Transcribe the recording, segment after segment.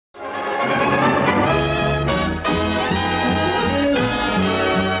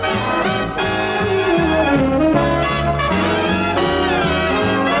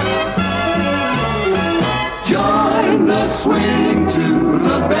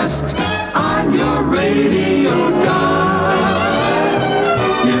twist on your radio dial.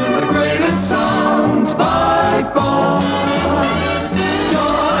 Hear the greatest sounds by far.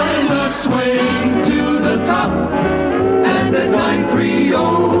 Join the swing to the top, and at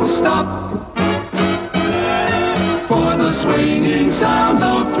 930 stop for the swinging sounds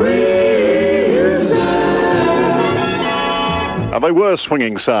of 3UZ. And they were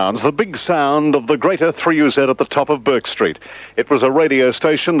swinging sounds, the big sound of the greater 3UZ at the top of Burke Street. It was a radio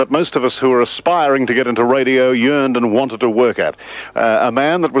station that most of us who were aspiring to get into radio yearned and wanted to work at. A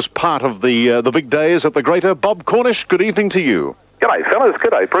man that was part of the big days at the greater. Bob Cornish, good evening to you. G'day, fellas.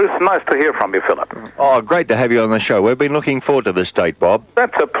 G'day, Bruce. Nice to hear from you, Philip. Oh, great to have you on the show. We've been looking forward to this date, Bob.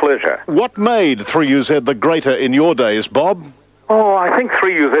 That's a pleasure. What made 3UZ the greater in your days, Bob? Oh, I think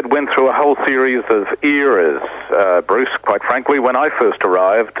 3UZ went through a whole series of eras, Bruce, quite frankly. When I first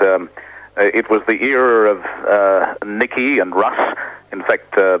arrived, it was the era of Nicky and Russ. In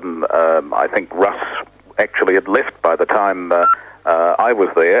fact, I think Russ actually had left by the time I was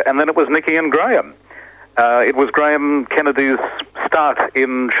there. And then it was Nicky and Graham. It was Graham Kennedy's start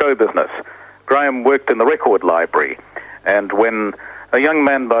in show business. Graham worked in the record library. And when a young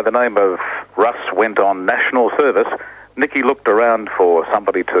man by the name of Russ went on national service, Nicky looked around for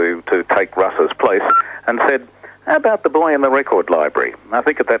somebody to take Russ's place and said, how about the boy in the record library? I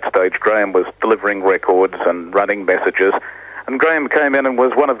think at that stage Graham was delivering records and running messages, and Graham came in and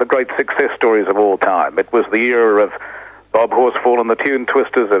was one of the great success stories of all time. It was the era of Bob Horsfall and the Tune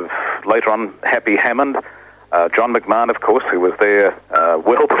Twisters, of later on Happy Hammond, John McMahon, of course, who was there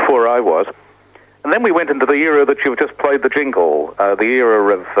well before I was. And then we went into the era that you've just played the jingle, the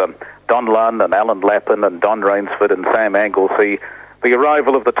era of Don Lunn and Alan Lappin and Don Rainsford and Sam Anglesey, the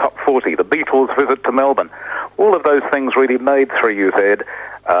arrival of the Top 40, the Beatles' visit to Melbourne. All of those things really made 3UZ,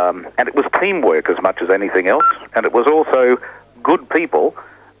 and it was teamwork as much as anything else, and it was also good people,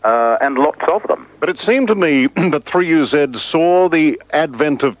 and lots of them. But it seemed to me that 3UZ saw the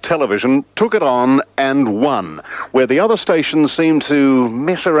advent of television, took it on, and won, where the other stations seemed to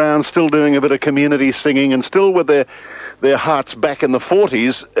mess around, still doing a bit of community singing, and still with their hearts back in the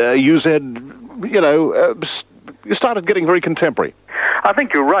 40s, UZ, you started getting very contemporary. I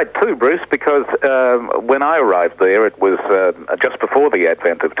think you're right too, Bruce, because when I arrived there, it was just before the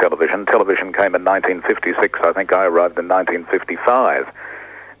advent of television. Television came in 1956. I think I arrived in 1955.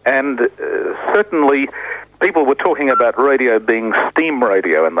 And certainly people were talking about radio being steam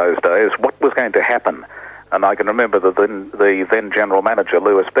radio in those days. What was going to happen? And I can remember the then general manager,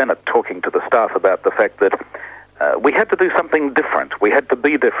 Lewis Bennett, talking to the staff about the fact that we had to do something different. We had to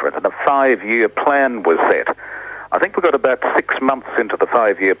be different, and a 5-year plan was set. I think we got about 6 months into the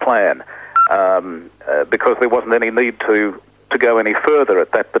 5-year plan because there wasn't any need to go any further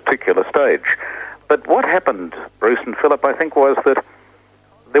at that particular stage. But what happened, Bruce and Philip, I think, was that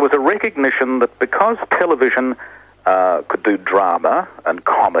there was a recognition that because television could do drama and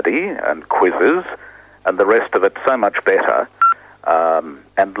comedy and quizzes and the rest of it so much better,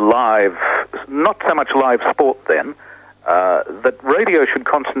 and live, not so much live sport then, that radio should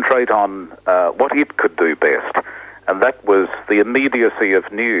concentrate on what it could do best. And that was the immediacy of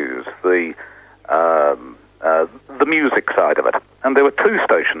news, the music side of it. And there were 2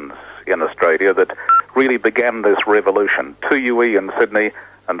 stations in Australia that really began this revolution, 2UE in Sydney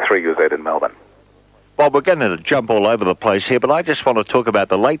and 3UZ in Melbourne. Bob, we're going to jump all over the place here, but I just want to talk about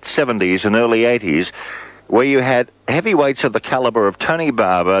the late 70s and early 80s, where you had heavyweights of the caliber of Tony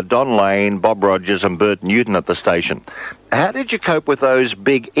Barber, Don Lane, Bob Rogers and Bert Newton at the station. How did you cope with those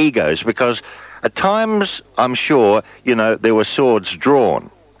big egos? Because at times, I'm sure, there were swords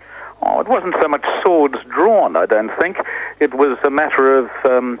drawn. Oh, it wasn't so much swords drawn, I don't think. It was a matter of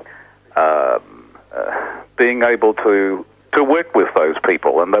being able to work with those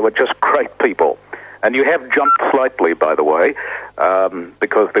people, and they were just great people. And you have jumped slightly, by the way,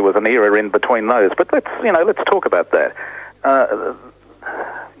 because there was an era in between those. But let's talk about that.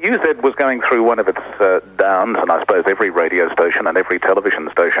 UZ was going through one of its downs, and I suppose every radio station and every television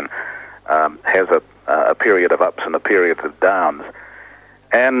station has a period of ups and a period of downs.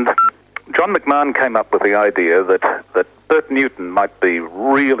 And John McMahon came up with the idea that Bert Newton might be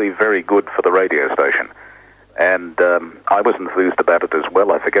really very good for the radio station. And I was enthused about it as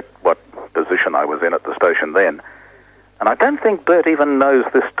well. I forget what position I was in at the station then. And I don't think Bert even knows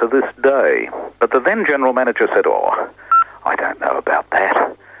this to this day. But the then general manager said, oh, I don't know about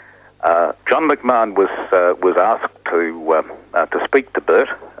that. John McMahon was asked to speak to Bert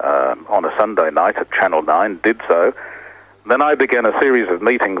on a Sunday night at Channel 9, did so. Then I began a series of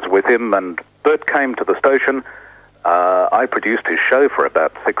meetings with him, and Bert came to the station. I produced his show for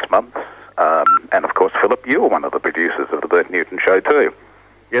about 6 months. And of course, Philip, you were one of the producers of the Bert Newton show too.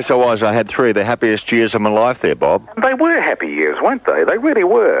 Yes, I was. I had 3 of the happiest years of my life there, Bob. They were happy years, weren't they? They really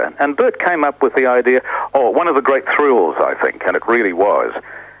were. And Bert came up with the idea, one of the great thrills, I think, and it really was.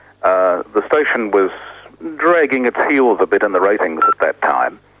 The station was dragging its heels a bit in the ratings at that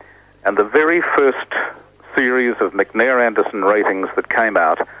time. And the very first series of McNair Anderson ratings that came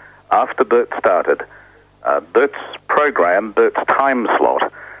out after Bert started, Bert's program, Bert's time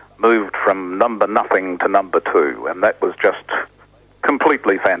slot, moved from number nothing to number 2. And that was just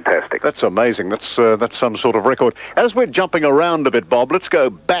completely fantastic. That's amazing. That's some sort of record. As we're jumping around a bit, Bob, let's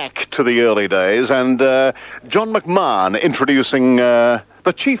go back to the early days and John McMahon introducing the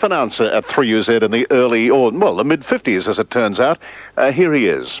chief announcer at 3UZ in the the mid-50s, as it turns out. Here he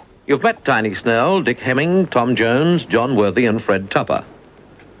is. You've met Tiny Snell, Dick Hemming, Tom Jones, John Worthy and Fred Tupper.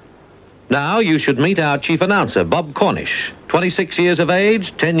 Now you should meet our chief announcer, Bob Cornish. 26 years of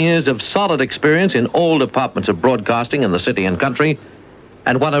age, 10 years of solid experience in all departments of broadcasting in the city and country,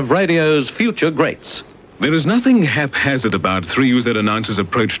 and one of radio's future greats. There is nothing haphazard about 3UZ announcers'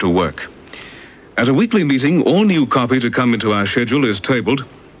 approach to work. At a weekly meeting, all new copy to come into our schedule is tabled,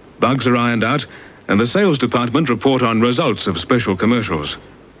 bugs are ironed out, and the sales department report on results of special commercials.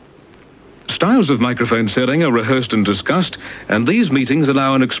 Styles of microphone setting are rehearsed and discussed, and these meetings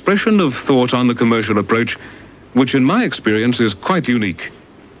allow an expression of thought on the commercial approach, which in my experience is quite unique.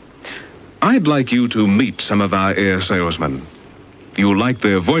 I'd like you to meet some of our air salesmen. You'll like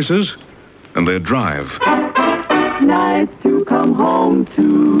their voices and their drive. Nice to come home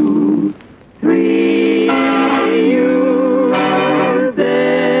to 3UZ.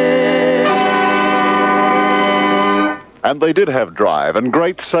 And they did have drive and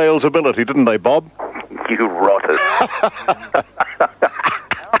great sales ability, didn't they, Bob? You rotters.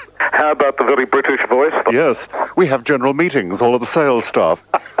 How about the very British voice? Yes, we have general meetings, all of the sales staff.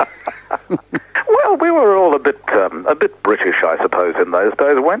 Well, we were all a bit British, I suppose, in those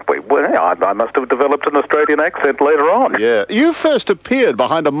days, weren't we? Well, I must have developed an Australian accent later on. Yeah. You first appeared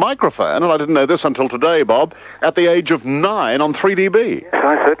behind a microphone, and I didn't know this until today, Bob, at the age of 9 on 3DB. Yes,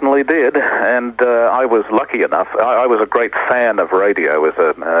 I certainly did, and I was lucky enough. I was a great fan of radio as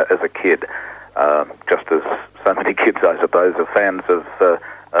a kid, just as so many kids, I suppose, are fans of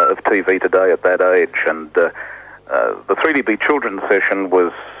TV today at that age. And the 3DB children's session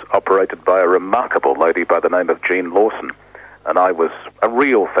was operated by a remarkable lady by the name of Jean Lawson, and I was a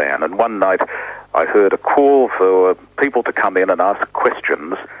real fan. And one night I heard a call for people to come in and ask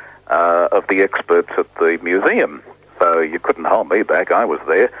questions of the experts at the museum. So you couldn't hold me back, I was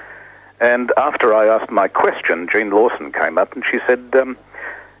there. And after I asked my question, Jean Lawson came up and she said,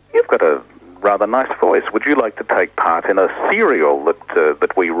 you've got a rather nice voice. Would you like to take part in a serial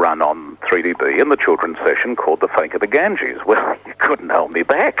that we run on 3DB in the children's session called The Fake of the Ganges? Well, you couldn't hold me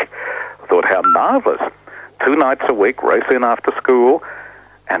back. I thought, how marvellous. 2 nights a week, race in after school.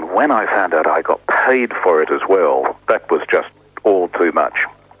 And when I found out I got paid for it as well, that was just all too much.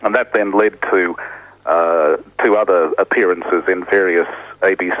 And that then led to 2 other appearances in various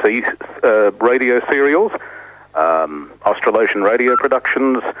ABC radio serials, Australasian radio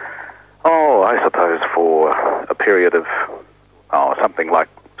productions. I suppose for a period of something like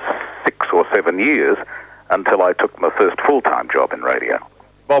 6 or 7 years until I took my first full-time job in radio.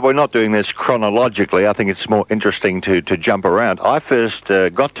 Bob, we're not doing this chronologically. I think it's more interesting to jump around. I first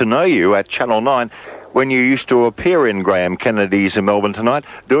got to know you at Channel 9 when you used to appear in Graham Kennedy's in Melbourne Tonight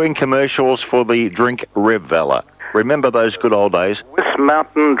doing commercials for the drink Revella. Remember those good old days? This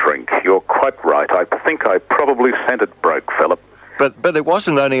mountain drink, you're quite right. I think I probably sent it broke, Philip. But it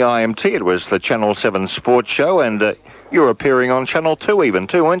wasn't only IMT, it was the Channel 7 sports show, and you were appearing on Channel 2 even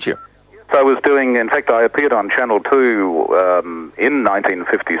too, weren't you? Yes, I was doing, in fact, I appeared on Channel 2 in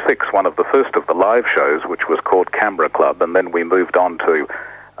 1956, one of the first of the live shows, which was called Canberra Club, and then we moved on to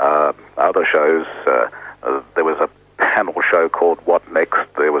other shows. There was a panel show called What Next?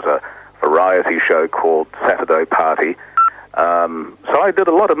 There was a variety show called Saturday Party. So I did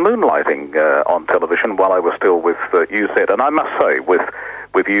a lot of moonlighting on television while I was still with UZ, and I must say, with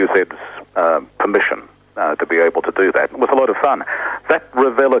UZ's permission to be able to do that. It was a lot of fun. That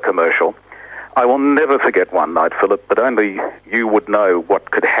Revella commercial, I will never forget one night, Philip, but only you would know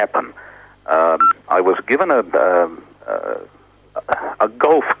what could happen. I was given a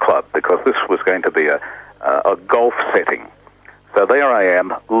golf club because this was going to be a golf setting. So there I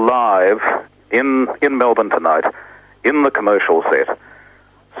am, live in Melbourne Tonight, in the commercial set,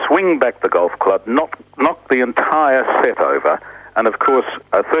 swing back the golf club, knock the entire set over, and of course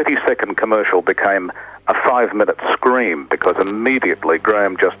a 30-second commercial became a 5-minute scream because immediately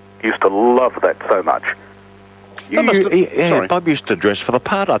Graham just used to love that so much. Sorry. Bob used to dress for the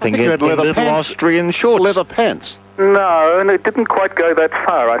part, I think, you in had leather little pants. Austrian shorts. Leather pants. No, and it didn't quite go that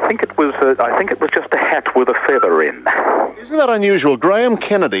far. I think it was just a hat with a feather in. Isn't that unusual? Graham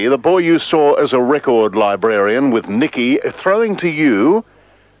Kennedy, the boy you saw as a record librarian with Nicky, throwing to you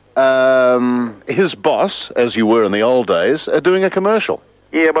his boss, as you were in the old days, doing a commercial.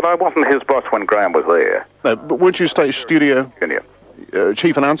 Yeah, but I wasn't his boss when Graham was there. No, but weren't you studio Junior.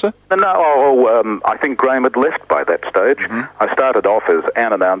 chief announcer? No, I think Graham had left by that stage. I started off as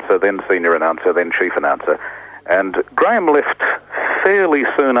an announcer, then senior announcer, then chief announcer. And Graham left fairly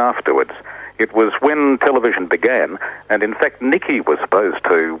soon afterwards. It was when television began, and in fact Nicky was supposed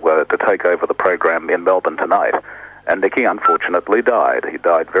to take over the program in Melbourne Tonight. And Nicky unfortunately died. He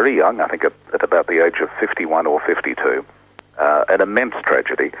died very young, I think at about the age of 51 or 52. An immense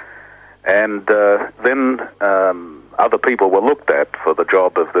tragedy. And then other people were looked at for the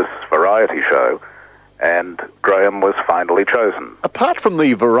job of this variety show, and Graham was finally chosen. Apart from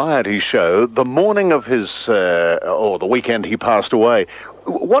the variety show, the morning of his, or the weekend he passed away,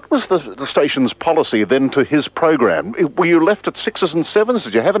 what was the station's policy then to his program? Were you left at 6s and 7s?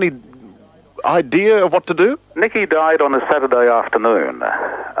 Did you have any idea of what to do? Nicky died on a Saturday afternoon.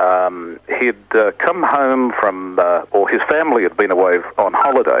 He'd come home from, or his family had been away on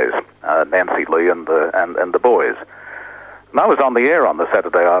holidays, Nancy Lee and the boys. And I was on the air on the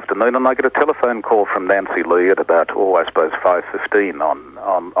Saturday afternoon, and I get a telephone call from Nancy Lee at about, I suppose 5:15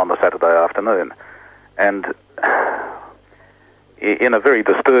 on the Saturday afternoon. And in a very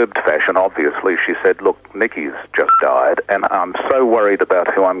disturbed fashion, obviously, she said, "Look, Nicky's just died, and I'm so worried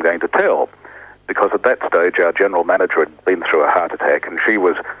about who I'm going to tell." Because at that stage, our general manager had been through a heart attack, and she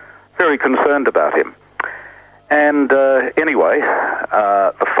was very concerned about him. And anyway,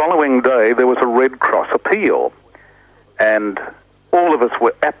 the following day, there was a Red Cross appeal. And all of us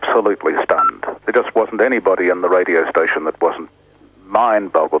were absolutely stunned. There just wasn't anybody in the radio station that wasn't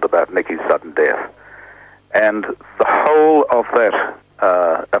mind-boggled about Nicky's sudden death. And the whole of that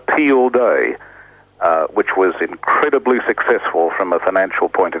appeal day, which was incredibly successful from a financial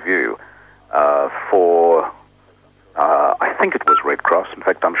point of view, for, I think it was Red Cross, in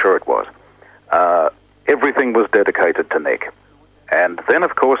fact I'm sure it was, everything was dedicated to Nick. And then,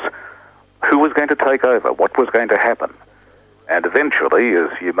 of course, who was going to take over? What was going to happen? And eventually, as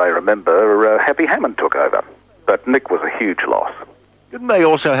you may remember, Happy Hammond took over. But Nick was a huge loss. Didn't they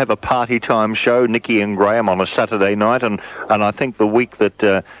also have a party time show, Nicky and Graham, on a Saturday night? And I think the week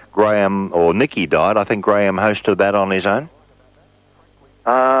that Graham or Nicky died, I think Graham hosted that on his own.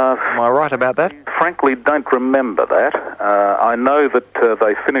 Am I right about that? Frankly, don't remember that. I know that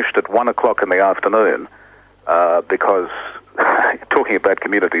they finished at 1 o'clock in the afternoon because, talking about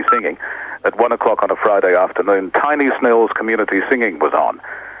community singing, at 1 o'clock on a Friday afternoon, Tiny Snell's community singing was on.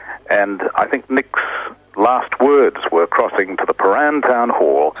 And I think Nick's last words were crossing to the Paran Town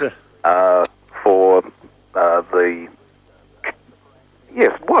Hall for the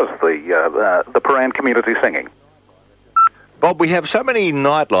Paran community singing. Bob, we have so many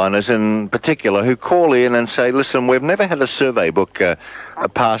nightliners in particular who call in and say, listen, we've never had a survey book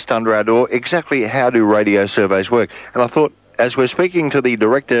passed under our door. Exactly how do radio surveys work? And I thought, as we're speaking to the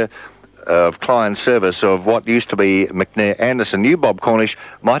director of client service of what used to be McNair Anderson, you, Bob Cornish,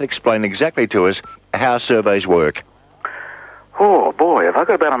 might explain exactly to us how surveys work. Oh, boy, have I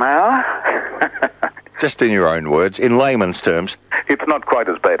got about an hour? Just in your own words, in layman's terms. It's not quite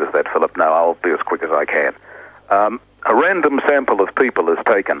as bad as that, Philip. No, I'll be as quick as I can. A random sample of people is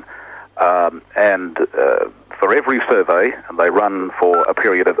taken, and for every survey, and they run for a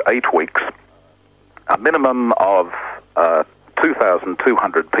period of 8 weeks, a minimum of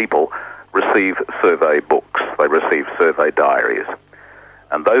 2,200 people receive survey books. They receive survey diaries.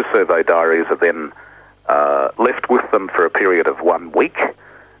 And those survey diaries are then left with them for a period of 1 week.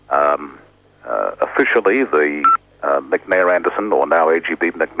 Officially, the McNair Anderson, or now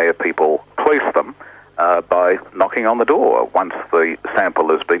AGB McNair people, place them by knocking on the door once the sample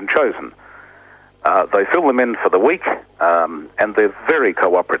has been chosen. They fill them in for the week, and they're very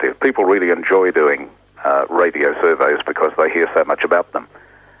cooperative. People really enjoy doing radio surveys because they hear so much about them.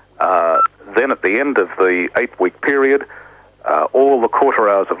 Then at the end of the 8-week period, all the quarter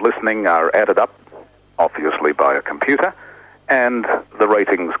hours of listening are added up, obviously by a computer, and the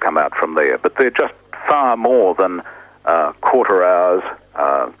ratings come out from there. But they're just far more than quarter hours.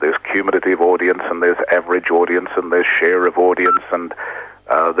 There's cumulative audience, and there's average audience, and there's share of audience, and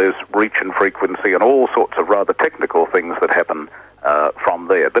there's reach and frequency, and all sorts of rather technical things that happen from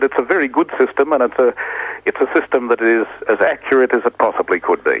there. But it's a very good system, and it's a system that is as accurate as it possibly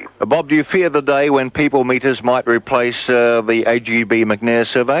could be. Bob, do you fear the day when people meters might replace the AGB McNair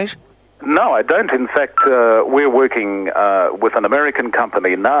surveys? No, I don't. In fact, we're working with an American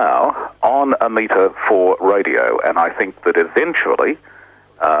company now on a meter for radio, and I think that eventually,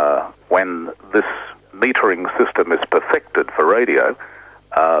 when this metering system is perfected for radio,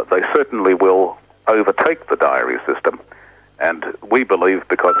 they certainly will overtake the diary system. And we believe,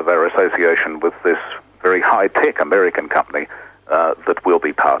 because of our association with this very high-tech American company, that we'll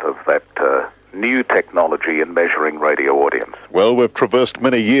be part of that new technology in measuring radio audience. Well, we've traversed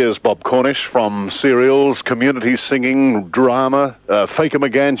many years, Bob Cornish, from serials, community singing, drama,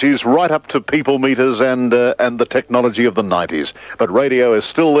 fake-a-maganges, right up to people meters and the technology of the 90s. But radio is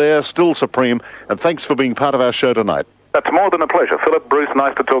still there, still supreme, and thanks for being part of our show tonight. That's more than a pleasure. Philip, Bruce,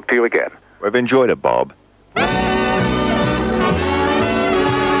 nice to talk to you again. We've enjoyed it, Bob.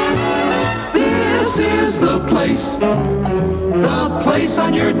 This is the place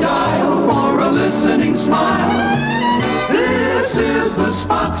on your dial for a listening smile. This is the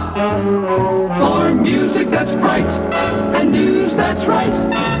spot for music that's bright and news that's right.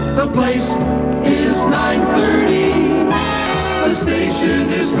 The place is 930. The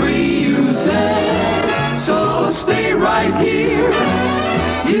station is 3UZ. So stay right here.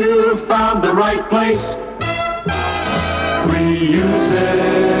 You found the right place.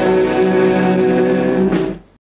 3UZ.